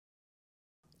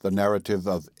The Narrative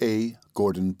of A.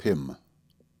 Gordon Pym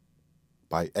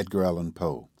by Edgar Allan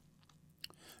Poe.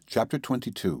 Chapter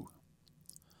 22.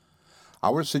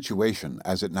 Our situation,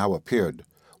 as it now appeared,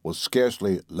 was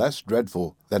scarcely less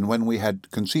dreadful than when we had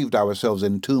conceived ourselves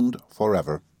entombed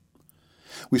forever.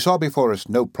 We saw before us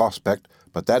no prospect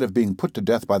but that of being put to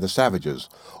death by the savages,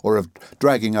 or of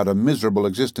dragging out a miserable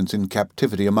existence in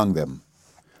captivity among them.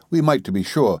 We might, to be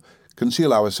sure,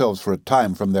 conceal ourselves for a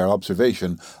time from their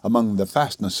observation among the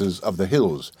fastnesses of the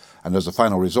hills, and as a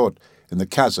final resort, in the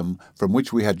chasm from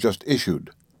which we had just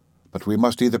issued. But we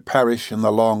must either perish in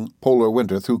the long polar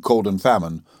winter through cold and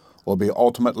famine, or be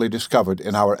ultimately discovered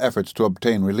in our efforts to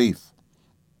obtain relief.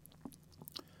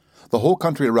 The whole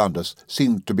country around us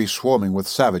seemed to be swarming with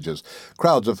savages,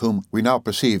 crowds of whom we now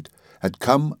perceived had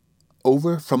come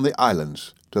over from the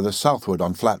islands to the southward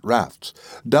on flat rafts,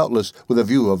 doubtless with a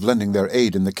view of lending their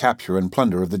aid in the capture and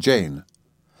plunder of the Jane.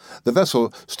 The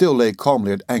vessel still lay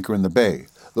calmly at anchor in the bay,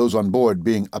 those on board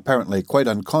being apparently quite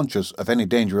unconscious of any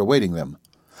danger awaiting them.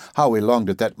 How we longed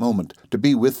at that moment to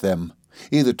be with them,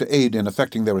 either to aid in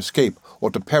effecting their escape or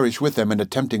to perish with them in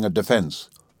attempting a defense.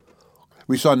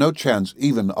 We saw no chance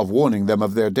even of warning them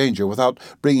of their danger without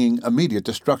bringing immediate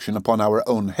destruction upon our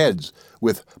own heads,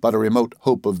 with but a remote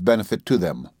hope of benefit to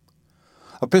them.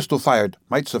 A pistol fired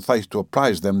might suffice to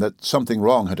apprise them that something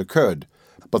wrong had occurred,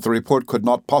 but the report could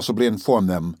not possibly inform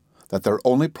them that their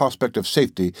only prospect of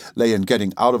safety lay in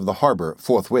getting out of the harbor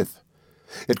forthwith.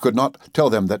 It could not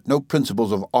tell them that no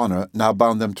principles of honor now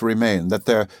bound them to remain, that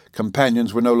their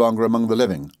companions were no longer among the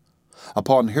living.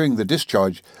 Upon hearing the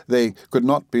discharge, they could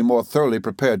not be more thoroughly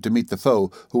prepared to meet the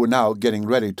foe who were now getting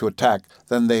ready to attack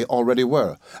than they already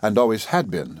were, and always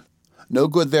had been. No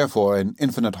good, therefore, and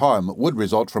infinite harm would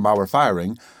result from our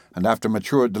firing, and after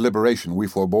mature deliberation we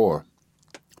forbore.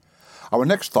 Our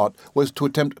next thought was to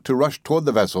attempt to rush toward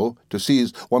the vessel, to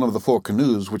seize one of the 4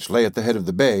 canoes which lay at the head of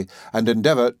the bay, and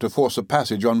endeavor to force a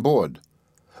passage on board.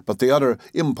 But the utter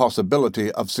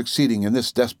impossibility of succeeding in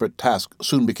this desperate task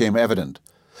soon became evident.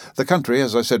 The country,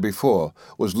 as I said before,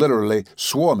 was literally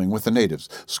swarming with the natives,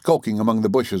 skulking among the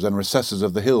bushes and recesses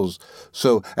of the hills,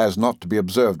 so as not to be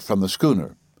observed from the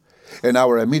schooner. In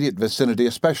our immediate vicinity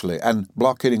especially, and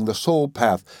blockading the sole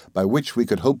path by which we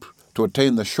could hope to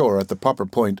attain the shore at the proper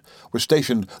point, were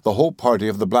stationed the whole party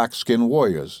of the black-skin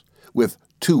warriors, with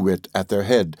Too-Wit at their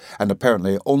head, and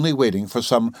apparently only waiting for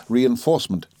some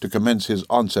reinforcement to commence his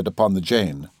onset upon the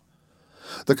Jane.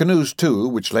 The canoes, too,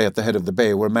 which lay at the head of the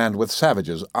bay, were manned with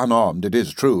savages, unarmed, it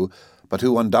is true, but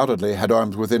who undoubtedly had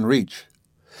arms within reach.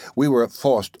 We were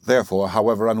forced, therefore,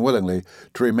 however unwillingly,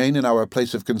 to remain in our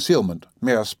place of concealment,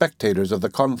 mere spectators of the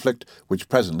conflict which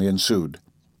presently ensued.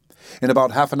 In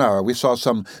about half an hour we saw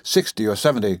some 60 or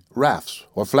 70 rafts,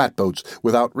 or flatboats,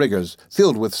 without riggers,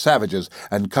 filled with savages,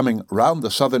 and coming round the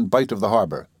southern bight of the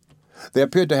harbor. They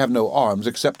appeared to have no arms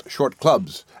except short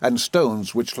clubs and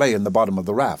stones which lay in the bottom of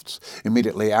the rafts.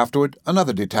 Immediately afterward,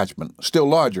 another detachment, still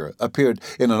larger, appeared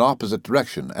in an opposite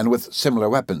direction, and with similar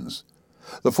weapons.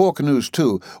 The 4 canoes,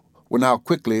 too, were now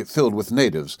quickly filled with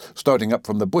natives, starting up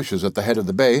from the bushes at the head of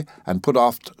the bay, and put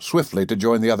off swiftly to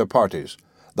join the other parties.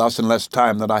 Thus, in less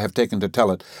time than I have taken to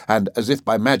tell it, and as if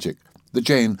by magic, the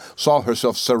Jane saw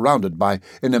herself surrounded by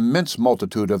an immense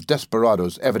multitude of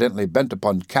desperadoes evidently bent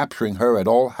upon capturing her at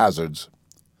all hazards.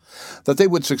 That they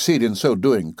would succeed in so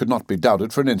doing could not be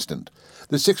doubted for an instant.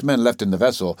 The 6 men left in the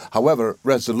vessel, however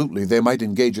resolutely they might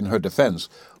engage in her defense,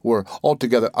 were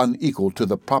altogether unequal to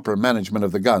the proper management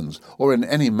of the guns, or in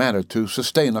any manner to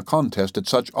sustain a contest at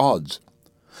such odds.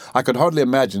 I could hardly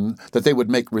imagine that they would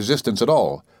make resistance at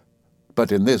all,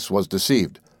 but in this was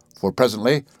deceived, for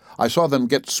presently I saw them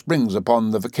get springs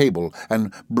upon the cable,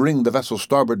 and bring the vessel's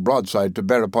starboard broadside to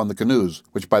bear upon the canoes,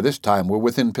 which by this time were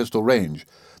within pistol range,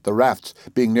 the rafts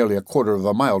being nearly a quarter of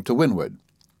a mile to windward.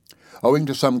 Owing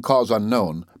to some cause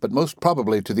unknown, but most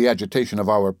probably to the agitation of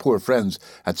our poor friends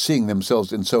at seeing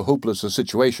themselves in so hopeless a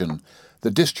situation, the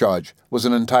discharge was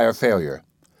an entire failure.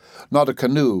 Not a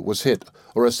canoe was hit,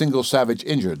 or a single savage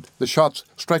injured, the shots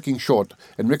striking short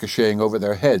and ricocheting over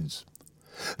their heads.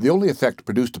 The only effect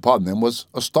produced upon them was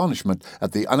astonishment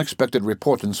at the unexpected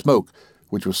report and smoke,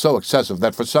 which was so excessive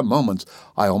that for some moments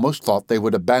I almost thought they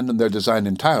would abandon their design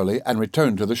entirely and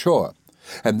return to the shore.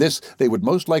 And this they would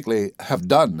most likely have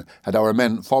done had our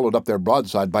men followed up their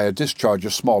broadside by a discharge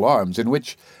of small arms, in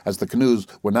which, as the canoes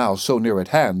were now so near at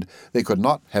hand, they could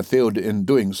not have failed in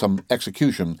doing some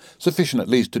execution, sufficient at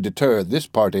least to deter this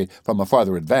party from a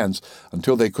farther advance,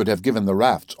 until they could have given the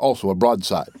rafts also a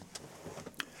broadside.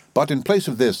 But in place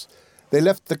of this, they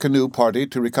left the canoe party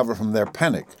to recover from their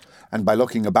panic, and by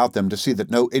looking about them to see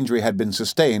that no injury had been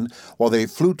sustained, while they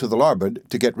flew to the larboard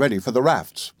to get ready for the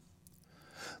rafts.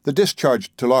 The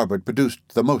discharge to larboard produced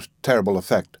the most terrible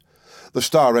effect. The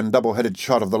star and double-headed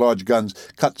shot of the large guns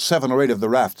cut 7 or 8 of the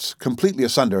rafts completely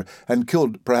asunder and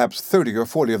killed perhaps 30 or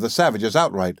 40 of the savages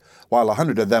outright, while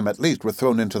 100 of them at least were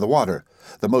thrown into the water,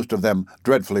 the most of them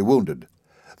dreadfully wounded.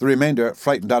 The remainder,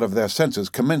 frightened out of their senses,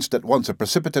 commenced at once a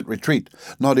precipitate retreat,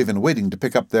 not even waiting to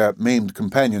pick up their maimed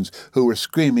companions, who were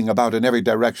screaming about in every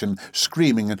direction,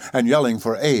 screaming and yelling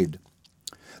for aid.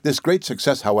 This great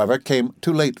success, however, came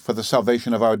too late for the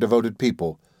salvation of our devoted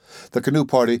people. The canoe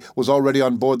party was already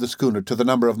on board the schooner to the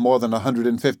number of more than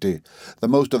 150, the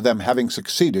most of them having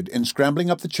succeeded in scrambling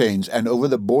up the chains and over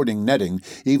the boarding netting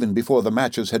even before the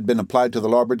matches had been applied to the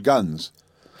larboard guns.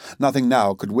 Nothing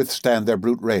now could withstand their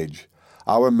brute rage.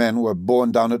 Our men were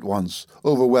borne down at once,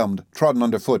 overwhelmed, trodden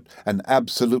underfoot, and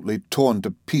absolutely torn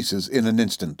to pieces in an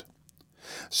instant.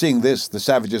 Seeing this, the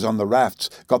savages on the rafts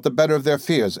got the better of their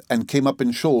fears and came up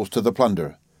in shoals to the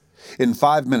plunder. In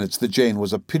 5 minutes the Jane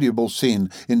was a pitiable scene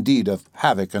indeed of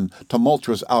havoc and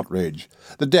tumultuous outrage.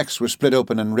 The decks were split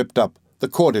open and ripped up, the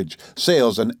cordage,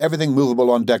 sails, and everything movable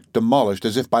on deck demolished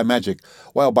as if by magic,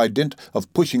 while by dint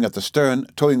of pushing at the stern,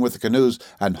 towing with the canoes,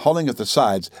 and hauling at the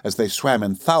sides as they swam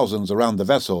in thousands around the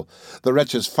vessel, the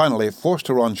wretches finally forced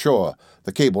her on shore,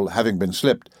 the cable having been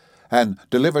slipped, and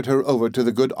delivered her over to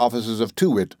the good offices of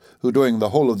Too-wit, who during the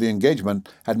whole of the engagement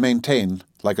had maintained,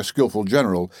 like a skilful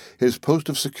general, his post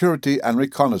of security and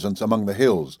reconnaissance among the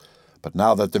hills, but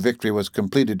now that the victory was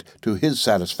completed to his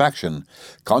satisfaction,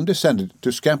 condescended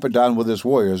to scamper down with his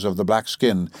warriors of the black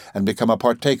skin and become a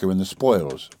partaker in the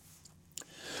spoils.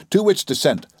 Too-wit's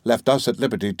descent left us at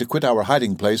liberty to quit our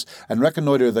hiding-place and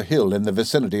reconnoitre the hill in the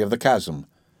vicinity of the chasm.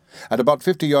 At about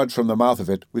 50 yards from the mouth of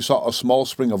it, we saw a small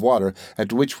spring of water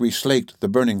at which we slaked the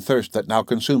burning thirst that now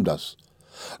consumed us.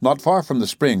 Not far from the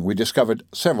spring we discovered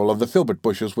several of the filbert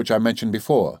bushes which I mentioned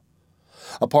before.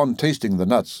 Upon tasting the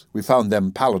nuts, we found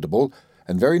them palatable,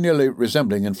 and very nearly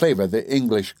resembling in flavour the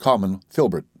English common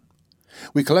filbert.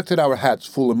 We collected our hats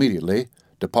full immediately,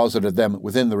 deposited them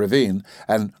within the ravine,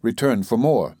 and returned for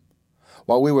more.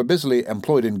 While we were busily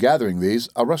employed in gathering these,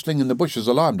 a rustling in the bushes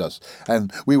alarmed us,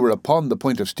 and we were upon the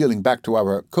point of stealing back to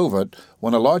our covert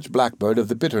when a large blackbird of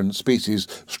the bittern species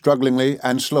strugglingly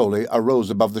and slowly arose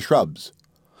above the shrubs.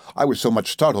 I was so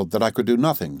much startled that I could do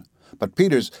nothing, but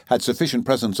Peters had sufficient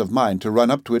presence of mind to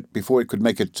run up to it before it could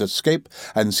make its escape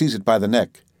and seize it by the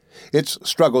neck. Its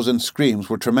struggles and screams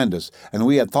were tremendous, and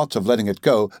we had thoughts of letting it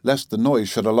go, lest the noise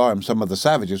should alarm some of the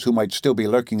savages who might still be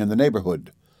lurking in the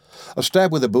neighbourhood. A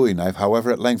stab with a bowie knife,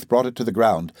 however, at length brought it to the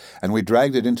ground, and we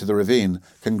dragged it into the ravine,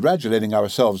 congratulating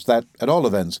ourselves that, at all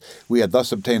events, we had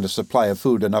thus obtained a supply of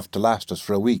food enough to last us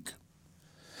for a week.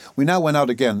 We now went out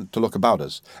again to look about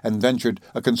us, and ventured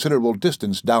a considerable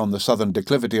distance down the southern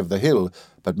declivity of the hill,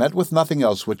 but met with nothing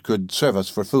else which could serve us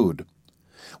for food.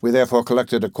 We therefore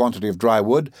collected a quantity of dry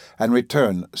wood, and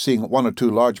returned, seeing 1 or 2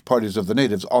 large parties of the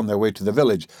natives on their way to the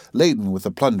village, laden with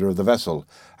the plunder of the vessel,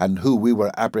 and who we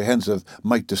were apprehensive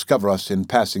might discover us in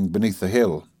passing beneath the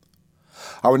hill.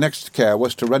 Our next care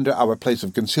was to render our place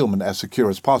of concealment as secure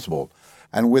as possible,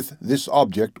 and with this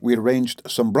object we arranged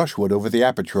some brushwood over the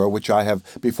aperture which I have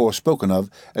before spoken of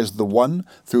as the one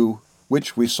through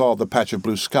which we saw the patch of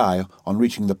blue sky on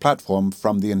reaching the platform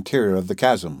from the interior of the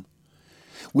chasm.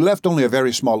 We left only a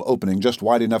very small opening just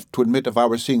wide enough to admit of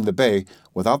our seeing the bay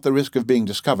without the risk of being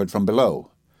discovered from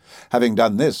below. Having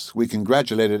done this, we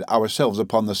congratulated ourselves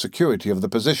upon the security of the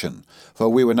position, for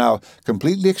we were now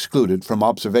completely excluded from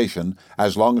observation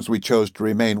as long as we chose to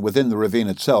remain within the ravine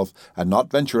itself and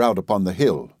not venture out upon the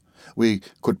hill. We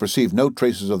could perceive no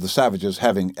traces of the savages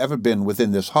having ever been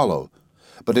within this hollow,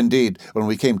 but indeed, when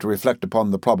we came to reflect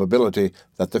upon the probability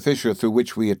that the fissure through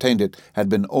which we attained it had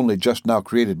been only just now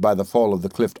created by the fall of the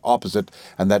cliff opposite,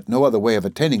 and that no other way of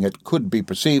attaining it could be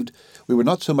perceived, we were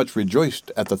not so much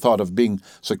rejoiced at the thought of being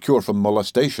secure from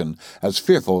molestation, as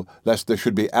fearful lest there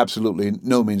should be absolutely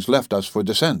no means left us for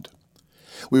descent.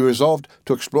 We resolved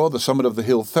to explore the summit of the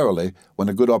hill thoroughly when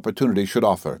a good opportunity should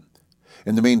offer.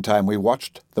 In the meantime we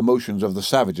watched the motions of the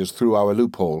savages through our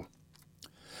loophole.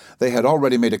 They had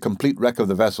already made a complete wreck of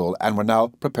the vessel, and were now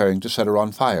preparing to set her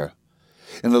on fire.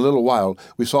 In a little while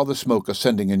we saw the smoke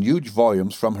ascending in huge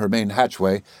volumes from her main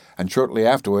hatchway, and shortly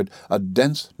afterward a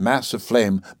dense mass of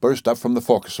flame burst up from the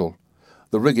forecastle.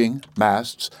 The rigging,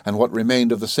 masts, and what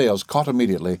remained of the sails caught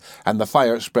immediately, and the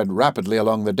fire spread rapidly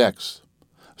along the decks.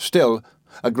 Still,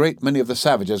 a great many of the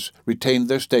savages retained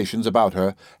their stations about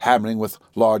her, hammering with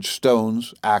large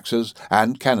stones, axes,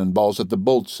 and cannon balls at the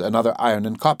bolts and other iron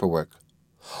and copper work.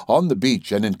 On the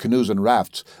beach and in canoes and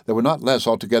rafts there were not less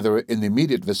altogether in the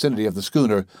immediate vicinity of the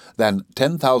schooner than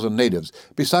 10,000 natives,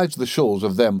 besides the shoals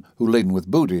of them who, laden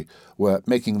with booty, were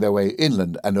making their way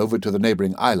inland and over to the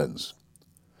neighboring islands.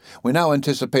 We now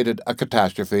anticipated a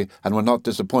catastrophe and were not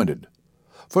disappointed.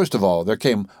 First of all, there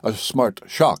came a smart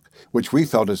shock, which we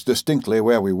felt as distinctly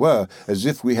where we were as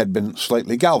if we had been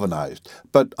slightly galvanized,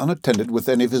 but unattended with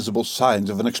any visible signs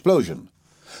of an explosion.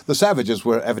 The savages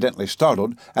were evidently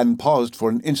startled, and paused for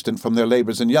an instant from their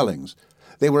labors and yellings.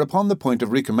 They were upon the point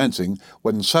of recommencing,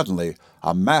 when suddenly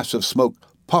a mass of smoke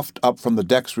puffed up from the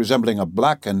decks resembling a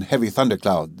black and heavy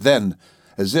thundercloud. Then,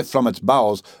 as if from its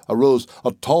bowels, arose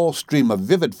a tall stream of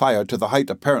vivid fire to the height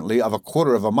apparently of a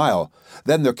quarter of a mile.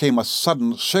 Then there came a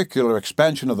sudden circular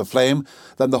expansion of the flame.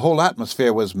 Then the whole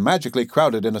atmosphere was magically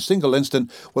crowded in a single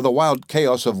instant with a wild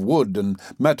chaos of wood and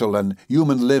metal and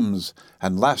human limbs.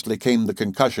 And lastly came the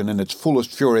concussion in its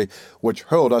fullest fury, which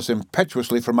hurled us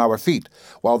impetuously from our feet,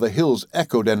 while the hills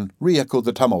echoed and re-echoed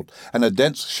the tumult, and a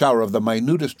dense shower of the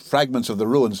minutest fragments of the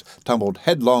ruins tumbled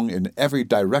headlong in every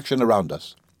direction around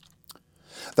us.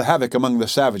 The havoc among the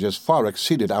savages far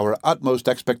exceeded our utmost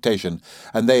expectation,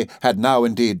 and they had now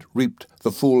indeed reaped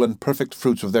the full and perfect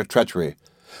fruits of their treachery.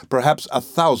 Perhaps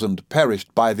 1,000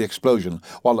 perished by the explosion,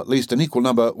 while at least an equal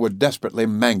number were desperately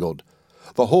mangled.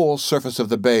 The whole surface of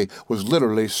the bay was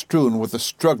literally strewn with the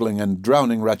struggling and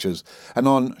drowning wretches, and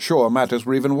on shore matters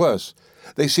were even worse.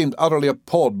 They seemed utterly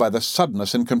appalled by the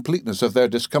suddenness and completeness of their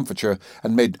discomfiture,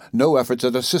 and made no efforts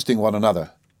at assisting one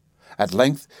another. At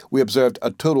length we observed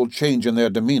a total change in their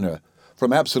demeanor.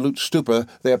 From absolute stupor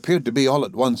they appeared to be all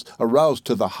at once aroused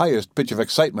to the highest pitch of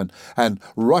excitement, and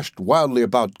rushed wildly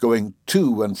about, going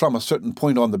to and from a certain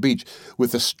point on the beach,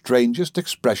 with the strangest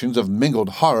expressions of mingled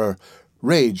horror,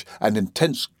 rage, and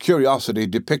intense curiosity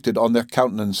depicted on their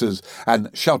countenances, and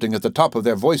shouting at the top of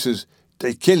their voices,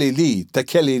 "Tekeli-li!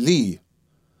 Tekeli-li!"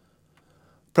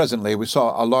 Presently we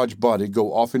saw a large body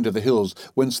go off into the hills,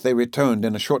 whence they returned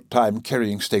in a short time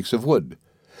carrying stakes of wood.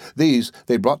 These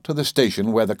they brought to the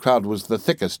station where the crowd was the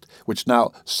thickest, which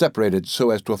now separated so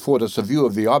as to afford us a view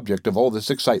of the object of all this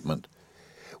excitement.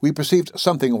 We perceived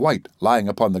something white lying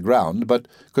upon the ground, but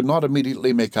could not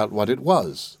immediately make out what it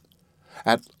was.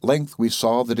 At length we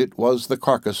saw that it was the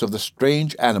carcass of the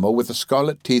strange animal with the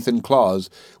scarlet teeth and claws,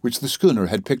 which the schooner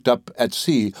had picked up at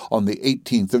sea on the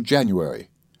 18th of January.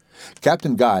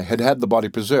 Captain Guy had had the body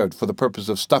preserved for the purpose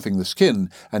of stuffing the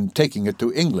skin and taking it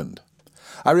to England.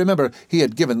 I remember he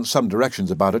had given some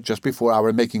directions about it just before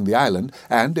our making the island,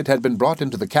 and it had been brought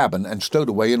into the cabin and stowed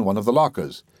away in one of the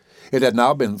lockers. It had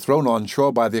now been thrown on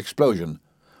shore by the explosion,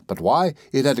 but why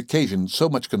it had occasioned so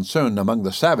much concern among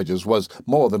the savages was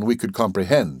more than we could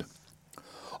comprehend.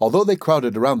 Although they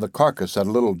crowded around the carcass at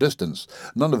a little distance,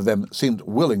 none of them seemed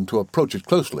willing to approach it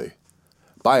closely.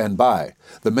 By and by,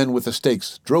 the men with the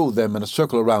stakes drove them in a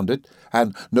circle around it,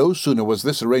 and no sooner was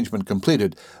this arrangement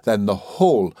completed than the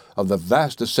whole of the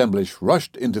vast assemblage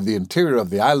rushed into the interior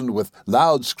of the island with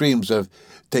loud screams of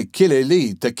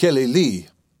 "Tekeli-li! Tekeli-li!"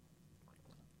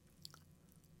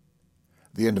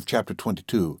 The end of Chapter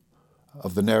 22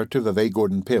 of the narrative of A.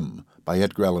 Gordon Pym by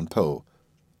Edgar Allan Poe.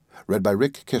 Read by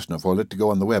Rick Kishner for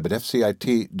Lit2Go on the web at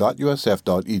fcit.usf.edu.